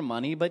greed for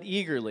money, but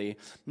eagerly,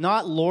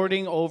 not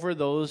lording over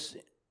those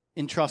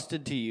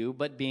entrusted to you,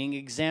 but being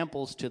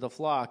examples to the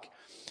flock.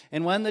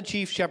 And when the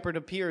chief shepherd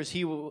appears,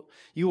 you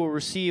will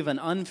receive an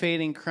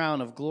unfading crown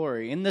of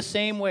glory. In the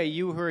same way,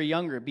 you who are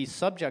younger, be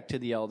subject to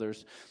the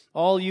elders.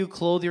 All you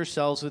clothe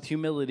yourselves with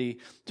humility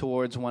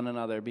towards one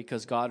another,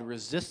 because God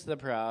resists the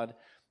proud,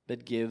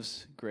 but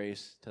gives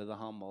grace to the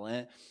humble.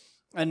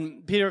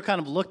 And Peter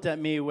kind of looked at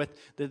me with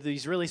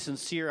these really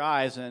sincere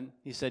eyes, and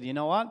he said, you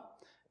know what?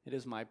 It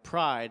is my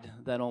pride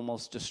that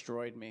almost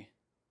destroyed me.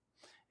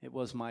 It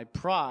was my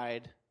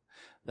pride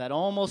that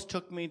almost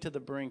took me to the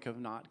brink of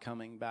not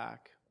coming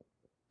back.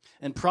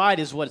 And pride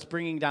is what's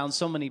bringing down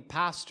so many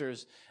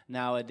pastors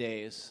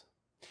nowadays,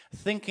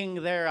 thinking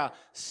they're a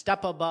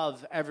step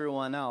above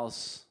everyone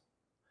else.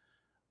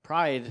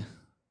 Pride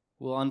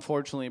will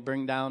unfortunately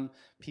bring down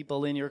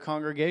people in your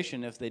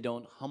congregation if they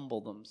don't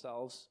humble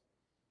themselves.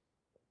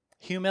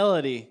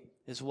 Humility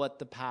is what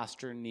the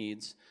pastor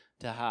needs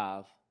to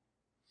have.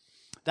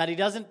 That he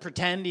doesn't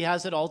pretend he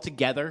has it all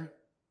together.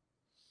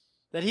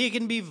 That he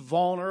can be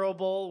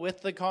vulnerable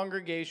with the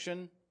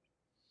congregation.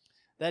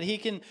 That he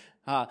can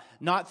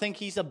not think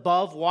he's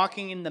above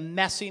walking in the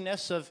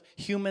messiness of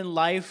human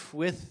life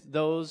with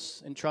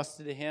those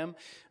entrusted to him.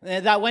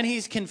 That when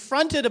he's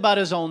confronted about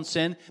his own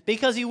sin,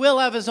 because he will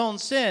have his own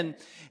sin,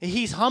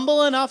 he's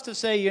humble enough to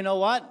say, you know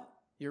what?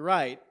 You're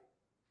right.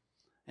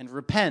 And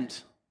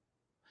repent.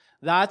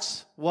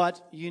 That's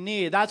what you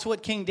need. That's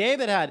what King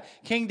David had.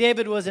 King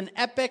David was an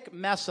epic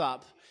mess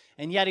up,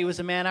 and yet he was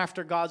a man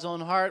after God's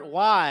own heart.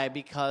 Why?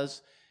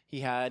 Because he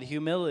had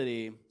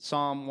humility.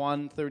 Psalm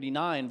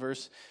 139,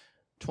 verse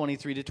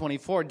 23 to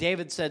 24.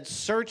 David said,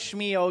 search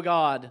me, O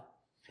God,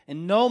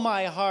 and know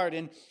my heart,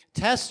 and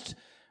test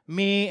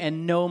me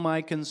and know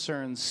my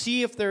concerns.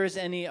 See if there is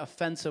any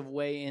offensive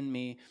way in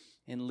me,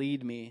 and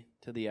lead me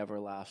to the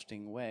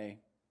everlasting way.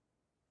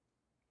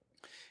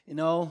 You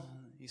know,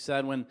 he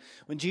said when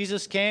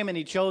Jesus came and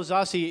he chose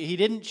us, he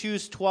didn't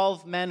choose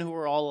 12 men who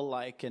were all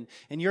alike.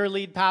 And your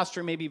lead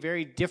pastor may be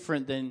very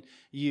different than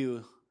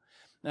you.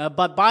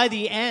 But by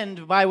the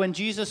end, by when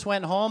Jesus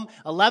went home,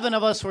 11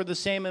 of us were the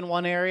same in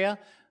one area,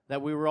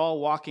 that we were all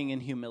walking in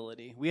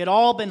humility. We had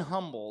all been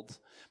humbled,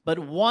 but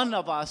one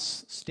of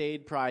us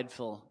stayed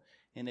prideful,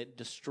 and it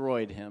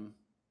destroyed him,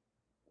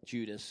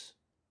 Judas.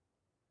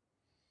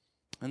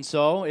 And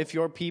so, if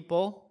your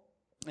people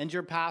and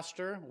your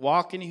pastor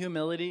walk in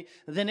humility,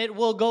 then it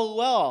will go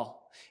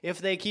well.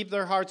 If they keep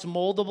their hearts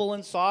moldable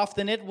and soft,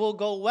 then it will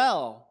go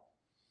well.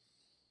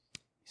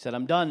 He said,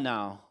 I'm done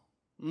now.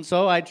 And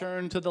so I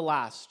turned to the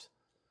last,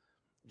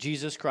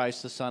 Jesus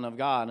Christ, the Son of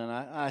God. And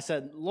I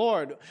said,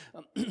 Lord,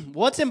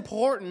 what's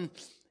important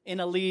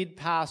in a lead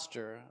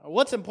pastor?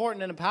 What's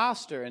important in a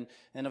pastor?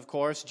 And of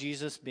course,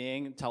 Jesus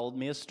told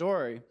me a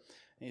story.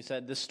 And he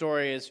said, this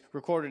story is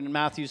recorded in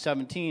Matthew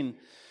 17.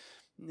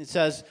 It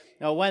says,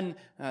 when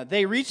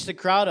they reached the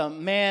crowd, a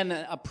man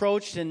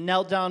approached and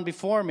knelt down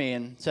before me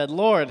and said,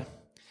 Lord,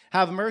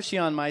 have mercy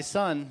on my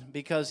son,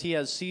 because he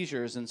has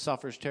seizures and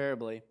suffers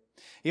terribly.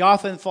 He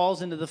often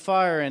falls into the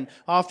fire and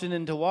often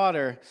into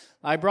water.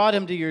 I brought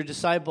him to your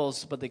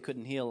disciples, but they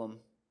couldn't heal him.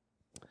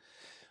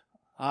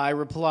 I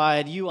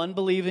replied, you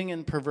unbelieving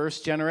and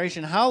perverse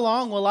generation, how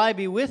long will I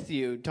be with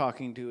you?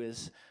 Talking to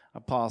his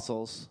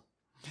apostles.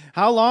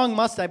 How long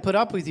must I put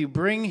up with you?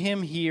 Bring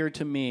him here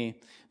to me.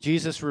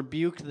 Jesus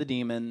rebuked the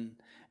demon,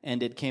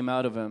 and it came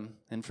out of him.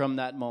 And from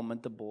that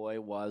moment, the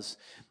boy was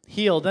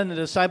healed. Then the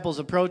disciples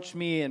approached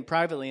me and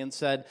privately and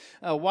said,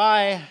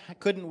 why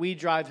couldn't we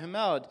drive him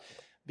out?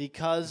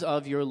 Because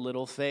of your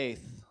little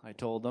faith, I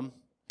told them.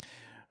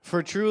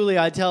 For truly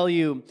I tell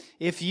you,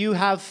 if you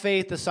have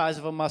faith the size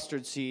of a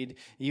mustard seed,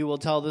 you will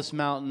tell this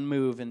mountain,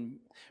 move, and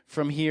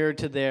from here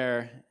to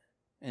there,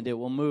 and it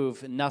will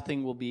move.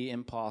 Nothing will be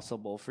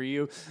impossible for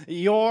you.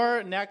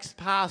 Your next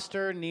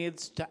pastor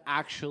needs to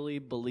actually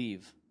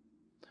believe,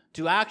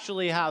 to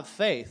actually have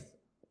faith.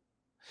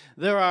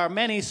 There are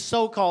many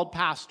so-called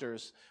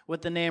pastors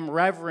with the name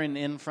Reverend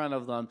in front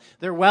of them.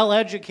 They're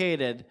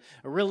well-educated,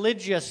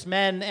 religious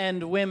men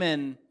and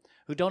women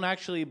who don't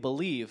actually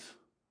believe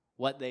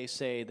what they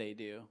say they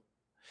do.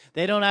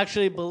 They don't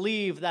actually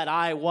believe that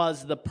I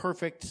was the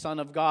perfect Son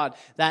of God,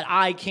 that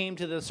I came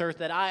to this earth,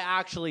 that I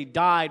actually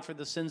died for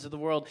the sins of the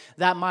world,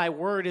 that my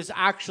word is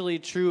actually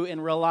true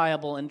and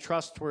reliable and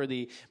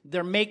trustworthy.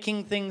 They're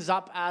making things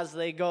up as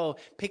they go,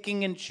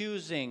 picking and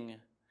choosing.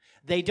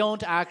 They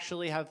don't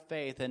actually have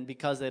faith, and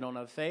because they don't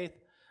have faith,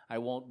 I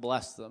won't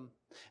bless them.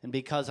 And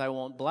because I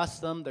won't bless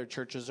them, their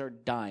churches are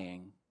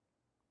dying.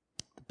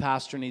 The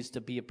pastor needs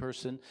to be a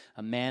person,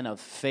 a man of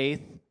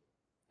faith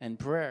and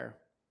prayer.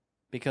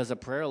 Because a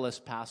prayerless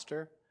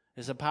pastor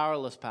is a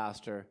powerless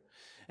pastor.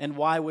 And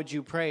why would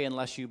you pray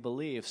unless you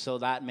believe? So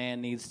that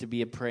man needs to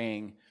be a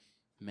praying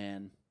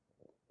man.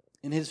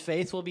 And his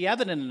faith will be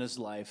evident in his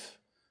life.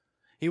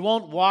 He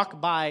won't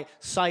walk by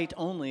sight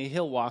only,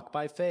 he'll walk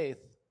by faith.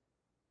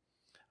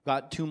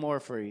 Got two more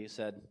for you, he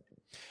said.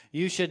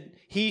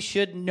 He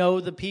should know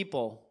the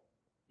people.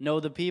 Know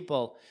the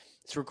people.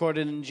 It's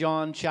recorded in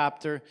John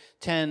chapter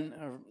 10,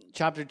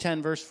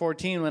 verse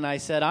 14, when I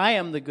said, I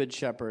am the good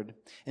shepherd,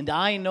 and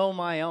I know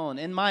my own,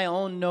 and my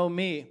own know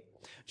me.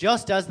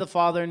 Just as the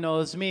Father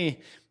knows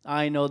me,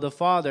 I know the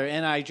Father.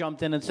 And I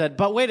jumped in and said,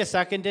 but wait a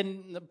second,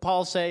 didn't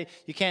Paul say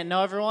you can't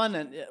know everyone?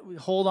 And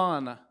hold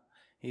on,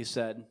 he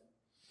said.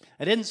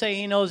 I didn't say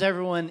he knows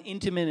everyone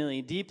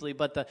intimately, deeply,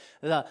 but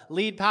the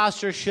lead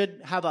pastor should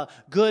have a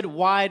good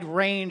wide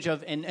range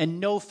of and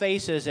know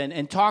faces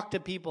and talk to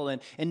people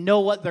and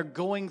know what they're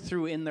going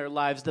through in their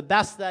lives the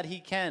best that he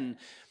can.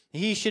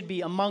 He should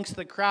be amongst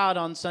the crowd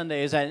on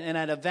Sundays and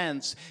at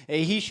events.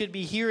 He should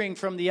be hearing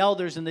from the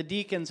elders and the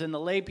deacons and the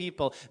lay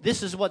people.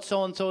 This is what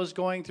so-and-so is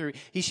going through.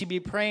 He should be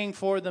praying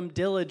for them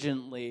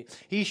diligently.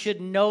 He should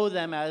know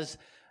them as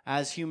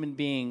human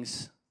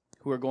beings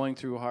who are going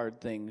through hard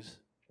things.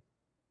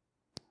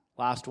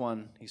 Last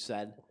one, he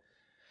said,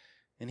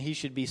 and he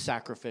should be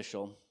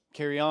sacrificial.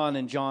 Carry on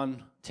in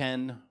John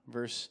 10,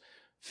 verse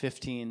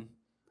 15.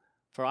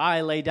 For I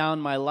lay down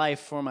my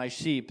life for my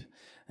sheep,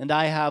 and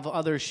I have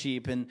other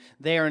sheep, and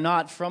they are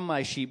not from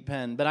my sheep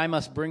pen, but I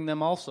must bring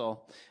them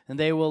also, and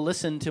they will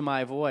listen to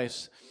my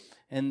voice,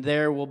 and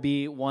there will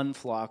be one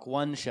flock,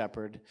 one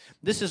shepherd.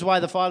 This is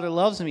why the Father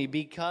loves me,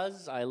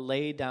 because I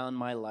lay down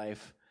my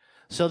life,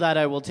 so that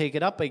I will take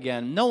it up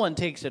again. No one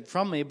takes it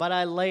from me, but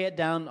I lay it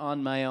down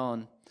on my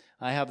own.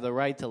 I have the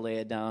right to lay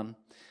it down,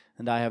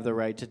 and I have the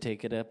right to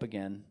take it up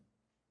again.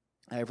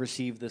 I have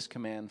received this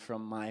command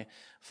from my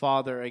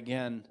Father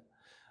again.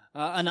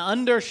 An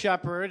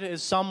under-shepherd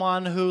is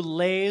someone who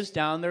lays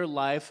down their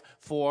life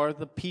for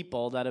the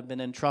people that have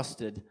been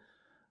entrusted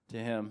to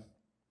him.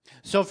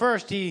 So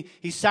first,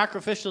 he's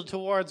sacrificial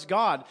towards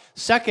God.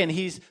 Second,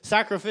 he's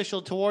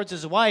sacrificial towards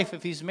his wife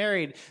if he's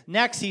married.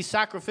 Next, he's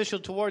sacrificial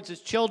towards his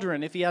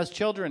children if he has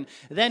children.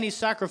 Then he's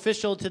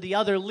sacrificial to the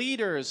other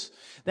leaders.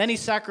 Then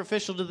he's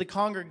sacrificial to the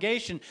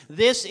congregation.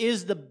 This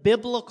is the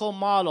biblical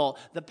model.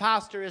 The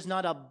pastor is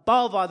not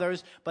above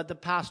others, but the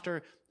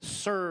pastor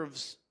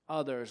serves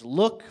others.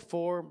 Look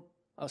for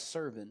a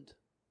servant.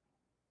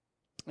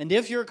 And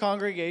if your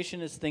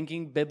congregation is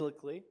thinking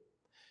biblically,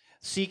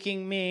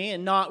 seeking me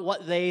and not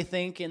what they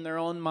think in their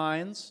own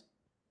minds,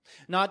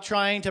 not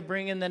trying to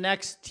bring in the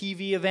next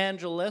TV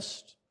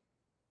evangelist,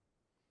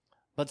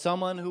 but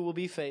someone who will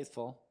be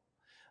faithful,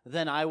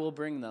 then I will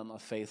bring them a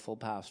faithful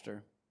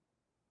pastor.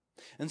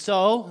 And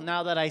so,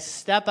 now that I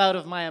step out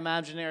of my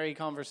imaginary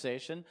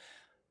conversation,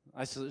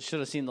 I should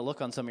have seen the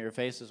look on some of your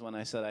faces when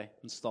I said I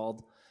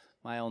installed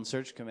my own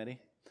search committee.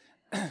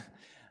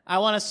 I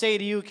want to say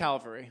to you,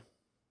 Calvary,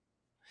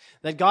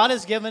 that God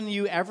has given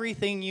you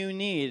everything you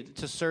need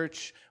to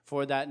search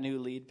for that new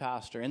lead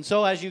pastor. And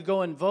so as you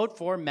go and vote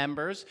for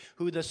members,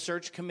 who the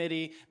search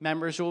committee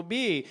members will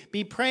be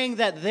praying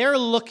that they're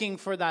looking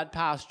for that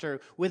pastor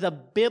with a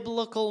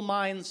biblical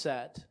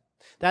mindset,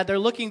 that they're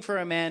looking for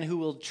a man who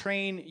will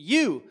train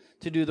you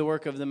to do the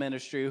work of the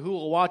ministry, who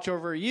will watch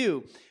over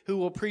you, who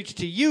will preach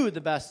to you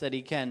the best that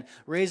he can,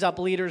 raise up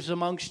leaders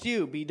amongst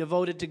you, be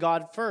devoted to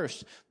God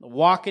first,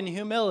 walk in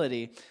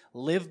humility,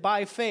 live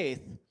by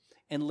faith,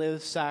 and live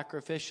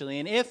sacrificially.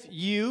 And if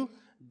you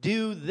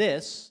do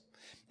this,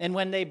 and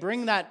when they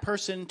bring that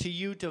person to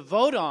you to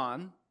vote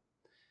on,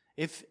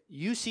 if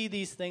you see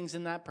these things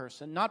in that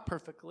person, not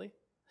perfectly,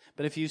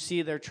 but if you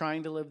see they're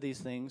trying to live these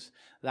things,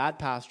 that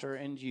pastor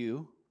and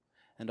you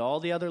and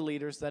all the other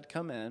leaders that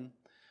come in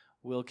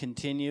will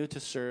continue to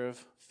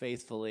serve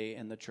faithfully,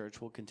 and the church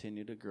will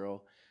continue to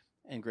grow,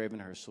 and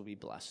Gravenhurst will be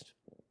blessed.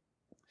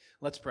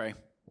 Let's pray.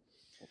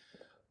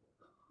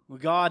 Well,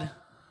 God,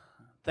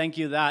 thank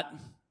you that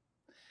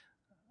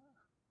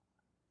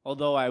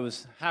although I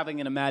was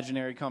having an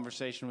imaginary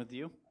conversation with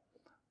you,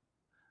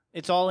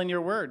 it's all in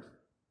your word.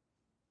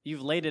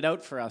 You've laid it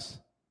out for us.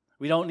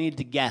 We don't need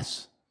to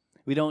guess.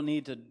 We don't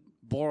need to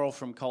borrow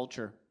from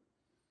culture.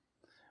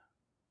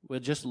 We'll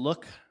just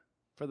look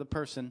for the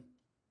person,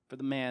 for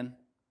the man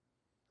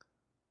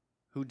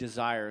who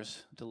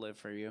desires to live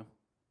for you,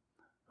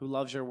 who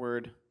loves your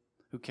word,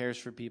 who cares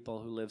for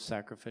people, who lives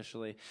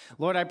sacrificially.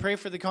 Lord, I pray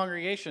for the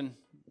congregation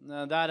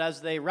that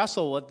as they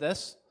wrestle with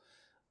this,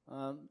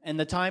 and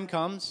the time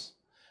comes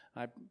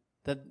that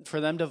for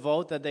them to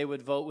vote, that they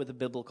would vote with a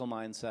biblical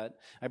mindset.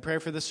 I pray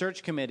for the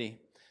search committee,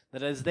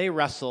 that as they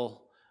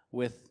wrestle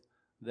with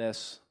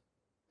this,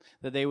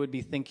 that they would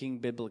be thinking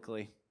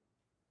biblically,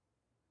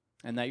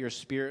 and that your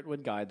Spirit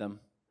would guide them,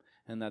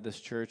 and that this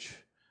church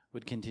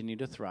would continue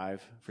to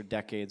thrive for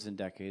decades and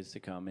decades to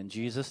come. In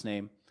Jesus'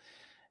 name,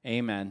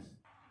 amen.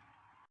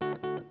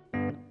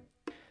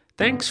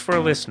 Thanks for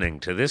listening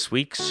to this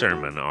week's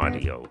sermon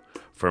audio.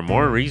 For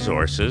more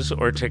resources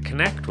or to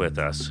connect with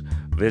us,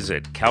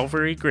 visit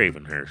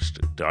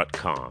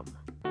calvarygravenhurst.com.